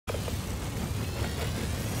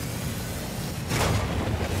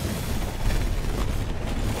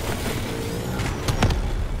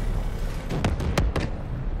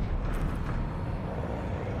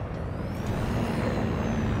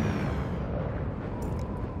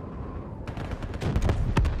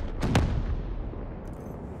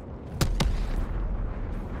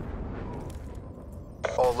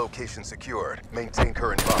All locations secured. Maintain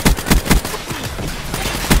current posture.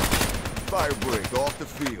 Firebreak off the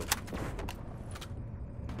field.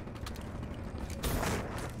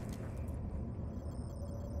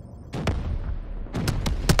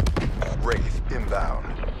 Wraith inbound.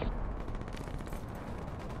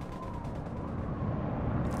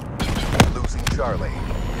 Losing Charlie.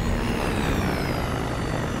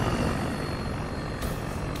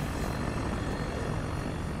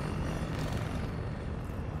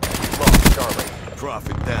 Lost Charlie.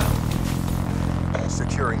 Prophet down.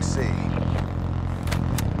 Securing C.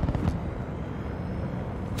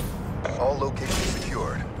 All locations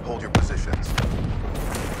secured. Hold your positions.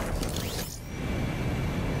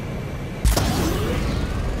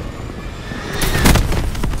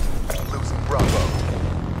 Losing Bravo.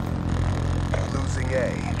 Losing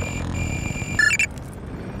A.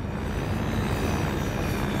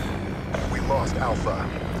 We lost Alpha.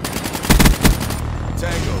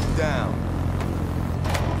 Tango down.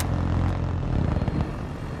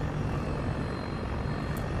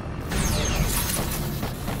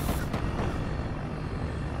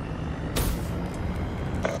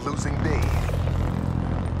 Losing B.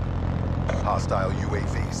 Hostile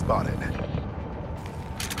UAV spotted.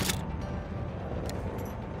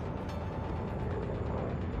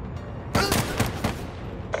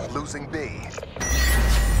 Losing B.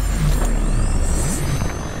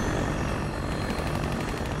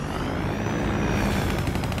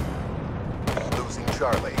 Losing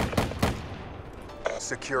Charlie.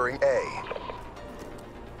 Securing A.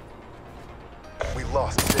 We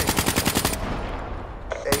lost C.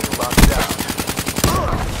 A locked down.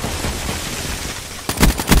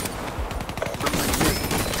 Losing B.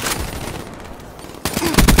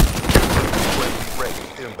 Ready,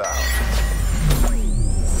 inbound.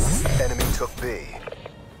 Enemy took B.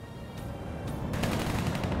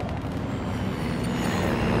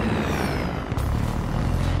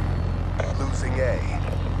 Losing A.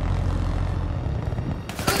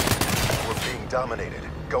 We're being dominated.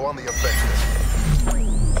 Go on the offensive.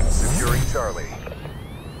 Securing Charlie.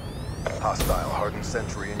 Hostile hardened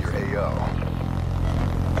sentry in your AO.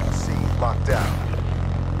 C locked down.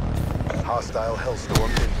 Hostile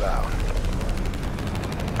Hellstorm inbound.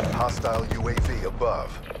 Hostile UAV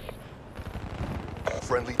above.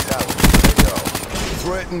 Friendly tower in AO.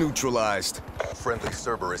 Threat neutralized. Friendly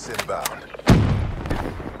Cerberus inbound.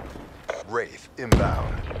 Wraith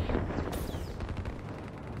inbound.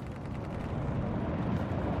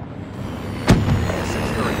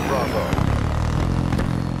 Securing Bravo.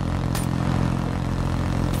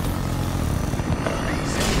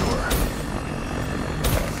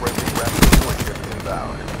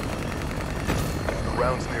 The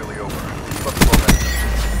round's nearly over. Keep up the momentum.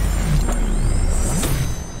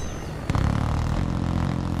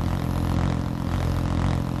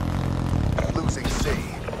 Losing C.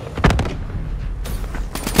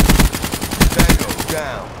 Tango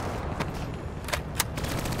down.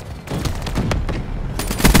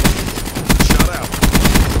 Shut out.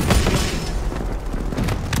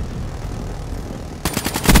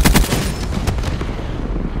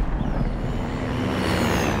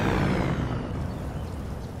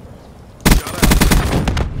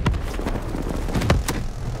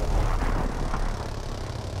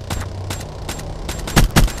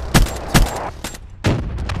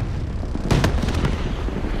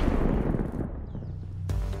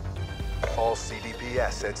 All CDP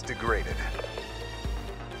assets degraded.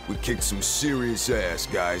 We kicked some serious ass,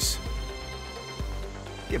 guys.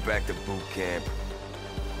 Get back to boot camp.